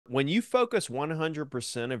when you focus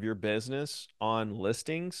 100% of your business on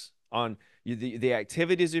listings, on the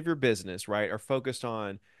activities of your business, right, are focused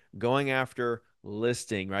on going after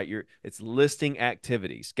listing, right? It's listing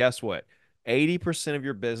activities. Guess what? 80% of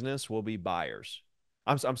your business will be buyers.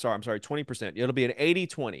 I'm sorry, 20%. It'll be an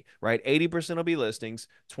 80-20, right? 80% will be listings,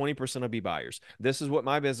 20% will be buyers. This is what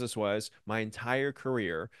my business was my entire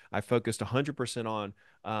career. I focused 100%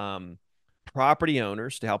 on property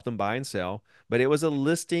owners to help them buy and sell, but it was a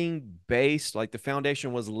listing based, like the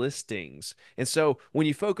foundation was listings. And so when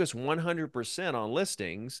you focus 100% on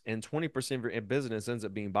listings and 20% of your business ends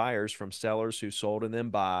up being buyers from sellers who sold and then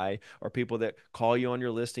buy, or people that call you on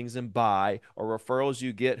your listings and buy, or referrals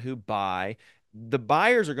you get who buy, the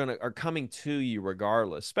buyers are coming to you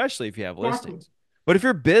regardless, especially if you have Exactly. listings. But if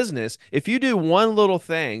your business, if you do one little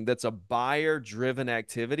thing that's a buyer driven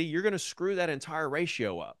activity, you're going to screw that entire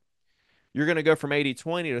ratio up. You're going to go from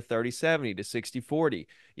 80-20 to 30-70 to 60-40,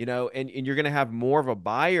 and you're going to have more of a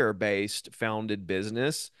buyer based founded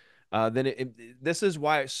business. This is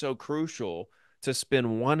why it's so crucial to spend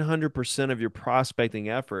 100% of your prospecting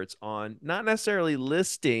efforts on not necessarily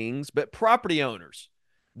listings, but property owners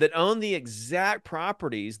that own the exact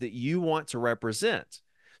properties that you want to represent.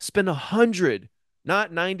 Spend 100,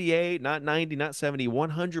 not 98, not 90, not 70,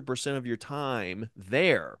 100% of your time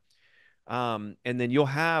there, and then you'll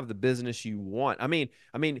have the business you want. I mean,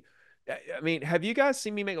 have you guys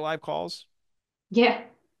seen me make live calls? Yeah.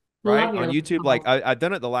 Right Love on your YouTube? Like calls. I've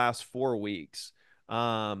done it the last 4 weeks.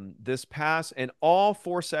 This past and all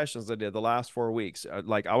four sessions I did the last 4 weeks,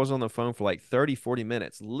 like I was on the phone for like 30, 40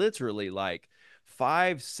 minutes, literally like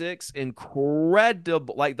five, six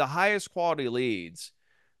incredible, like the highest quality leads.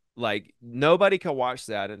 Like nobody can watch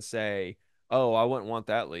that and say, "Oh, I wouldn't want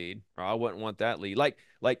that lead," or "I wouldn't want that lead." Like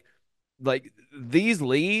these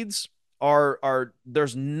leads are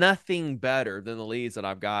there's nothing better than the leads that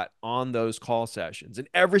I've got on those call sessions. And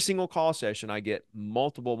every single call session I get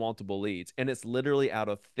multiple leads, and it's literally out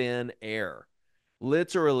of thin air.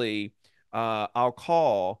 Literally,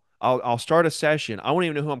 I'll start a session. I won't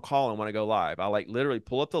even know who I'm calling when I go live. I like literally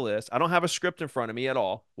pull up the list. I don't have a script in front of me at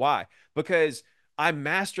all. Why? Because I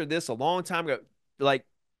mastered this a long time ago. Like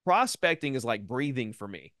prospecting is like breathing for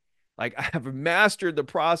me. Like I've mastered the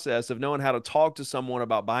process of knowing how to talk to someone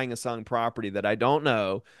about buying a selling property that I don't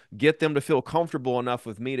know, get them to feel comfortable enough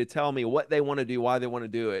with me to tell me what they want to do, why they want to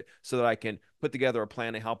do it, so that I can put together a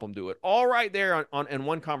plan to help them do it. All right there on in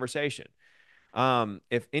one conversation.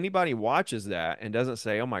 If anybody watches that and doesn't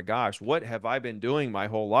say, "Oh my gosh, what have I been doing my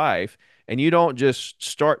whole life?" and you don't just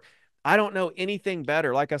start, I don't know anything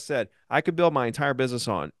better. Like I said, I could build my entire business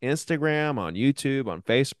on Instagram, on YouTube, on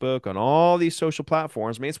Facebook, on all these social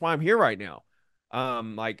platforms. I mean, it's why I'm here right now.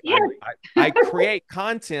 Like Yeah. I create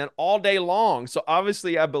content all day long. So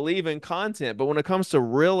obviously I believe in content, but when it comes to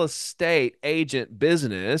real estate agent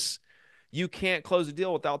business, you can't close a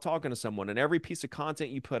deal without talking to someone. And every piece of content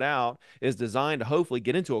you put out is designed to hopefully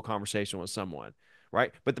get into a conversation with someone,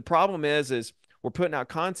 right? But the problem is we're putting out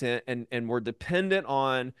content and we're dependent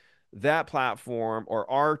on that platform or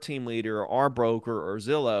our team leader or our broker or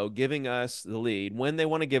Zillow giving us the lead when they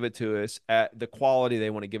want to give it to us at the quality they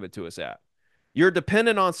want to give it to us at. You're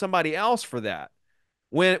dependent on somebody else for that.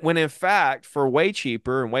 When in fact, for way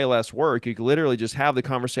cheaper and way less work, you could literally just have the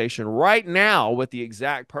conversation right now with the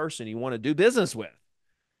exact person you want to do business with.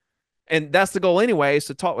 And that's the goal anyway, is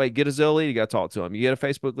to talk, like, get a Zillow lead, you got to talk to them. You get a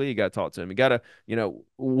Facebook lead, you got to talk to them. You got to,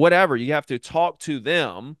 whatever, you have to talk to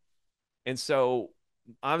them. And so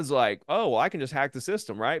I was like, oh, well, I can just hack the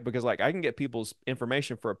system, right? Because like I can get people's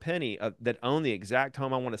information for a penny that own the exact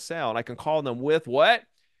home I want to sell. And I can call them with what?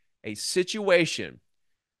 A situation.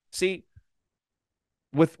 See,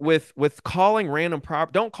 with calling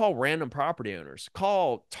don't call random property owners,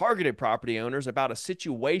 call targeted property owners about a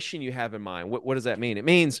situation you have in mind. What does that mean? It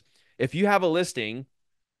means if you have a listing,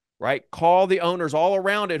 right, call the owners all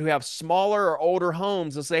around it who have smaller or older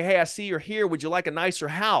homes and say, "Hey, I see you're here, would you like a nicer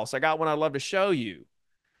house? I got one I'd love to show you."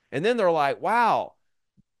 And then they're like, "Wow,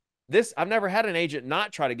 this I've never had an agent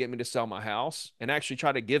not try to get me to sell my house and actually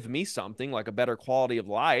try to give me something like a better quality of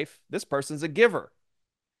life. This person's a giver."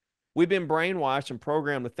 We've been brainwashed and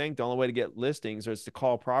programmed to think the only way to get listings is to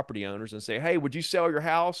call property owners and say, "Hey, would you sell your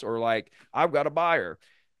house?" Or like, "I've got a buyer."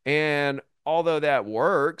 And although that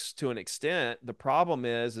works to an extent, the problem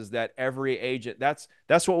is that every agent, that's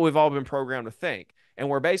what we've all been programmed to think. And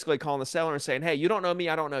we're basically calling the seller and saying, "Hey, you don't know me,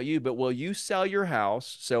 I don't know you, but will you sell your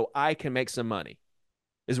house so I can make some money?"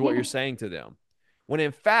 Is what Yeah. you're saying to them. When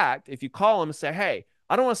in fact, if you call them and say, "Hey,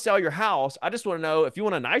 I don't want to sell your house, I just want to know if you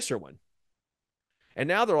want a nicer one." And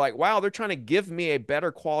now they're like, wow, they're trying to give me a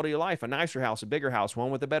better quality of life, a nicer house, a bigger house,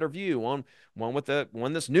 one with a better view, one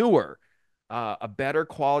that's newer, a better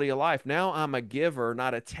quality of life. Now I'm a giver,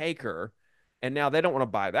 not a taker. And now they don't want to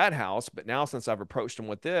buy that house. But now, since I've approached them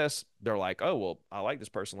with this, they're like, oh, well, I like this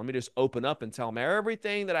person. Let me just open up and tell them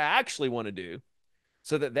everything that I actually want to do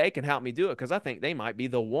so that they can help me do it. Because I think they might be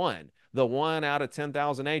the one out of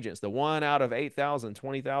 10,000 agents, the one out of 8,000,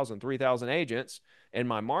 20,000, 3,000 agents in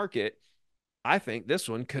my market. I think this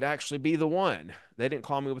one could actually be the one. They didn't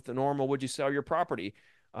call me with the normal, would you sell your property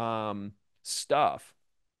stuff.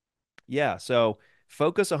 Yeah. So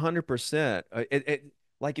focus 100%.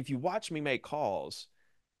 Like if you watch me make calls,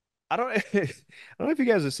 I don't, I don't know if you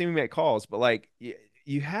guys have seen me make calls, but like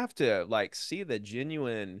you have to like see the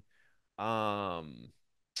genuine, um,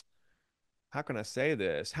 how can I say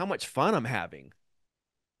this? How much fun I'm having,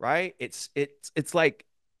 right? It's like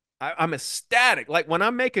I'm ecstatic. Like when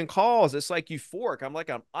I'm making calls, it's like euphoric. I'm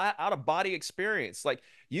like I'm out of body experience. Like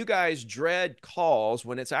you guys dread calls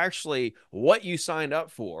when it's actually what you signed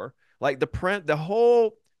up for. Like the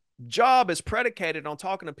whole job is predicated on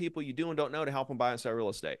talking to people you do and don't know to help them buy and sell real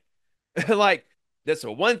estate. Like that's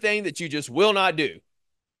the one thing that you just will not do.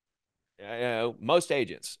 You know, most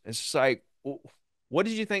agents. It's just like, what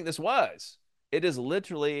did you think this was? It is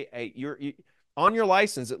literally on your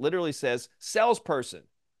license. It literally says salesperson.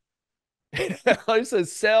 It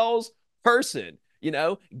says salesperson. You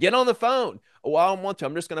know, get on the phone. Oh, I don't want to.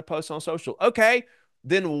 I'm just going to post on social. Okay,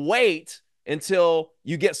 then wait until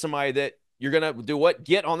you get somebody that you're going to do what?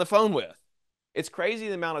 Get on the phone with. It's crazy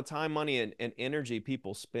the amount of time, money, and energy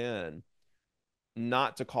people spend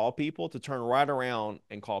not to call people, to turn right around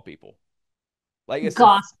and call people. Like it's the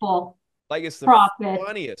Gospel, like it's the prophet.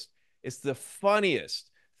 funniest. It's the funniest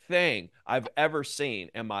thing I've ever seen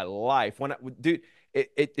in my life. Dude,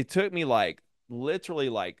 it took me like literally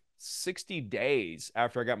like 60 days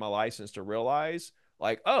after I got my license to realize,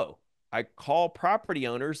 like, oh, I call property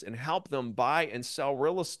owners and help them buy and sell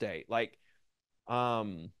real estate. Like,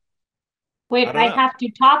 um, Wait, I don't I know. have to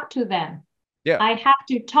talk to them. Yeah. I have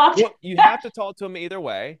to talk to Well, you have to talk to them either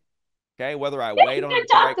way. Okay. Whether I wait you on can them to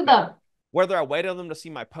talk write to them. whether I wait on them to see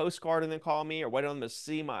my postcard and then call me, or wait on them to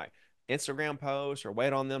see my Instagram post, or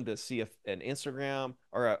wait on them to see an Instagram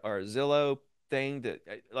or a Zillow thing that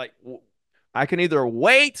like I can either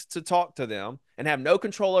wait to talk to them and have no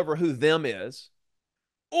control over who them is,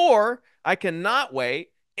 or I cannot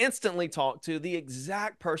wait, instantly talk to the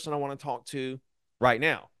exact person I want to talk to right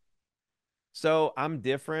now. So I'm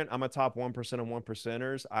different. I'm a top 1% of one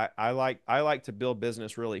percenters. I like to build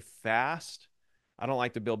business really fast. I don't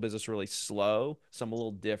like to build business really slow. So I'm a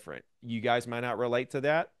little different. You guys might not relate to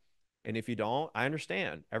that. And if you don't, I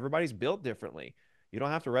understand. Everybody's built differently. You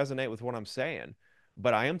don't have to resonate with what I'm saying,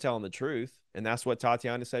 but I am telling the truth. And that's what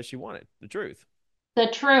Tatiana said she wanted, the truth. The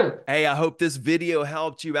truth. Hey, I hope this video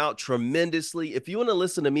helped you out tremendously. If you want to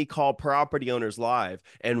listen to me call property owners live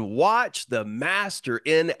and watch the master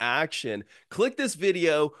in action, click this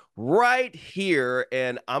video right here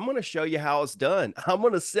and I'm going to show you how it's done. I'm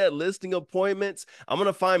going to set listing appointments. I'm going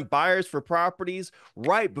to find buyers for properties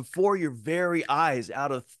right before your very eyes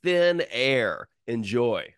out of thin air. Enjoy.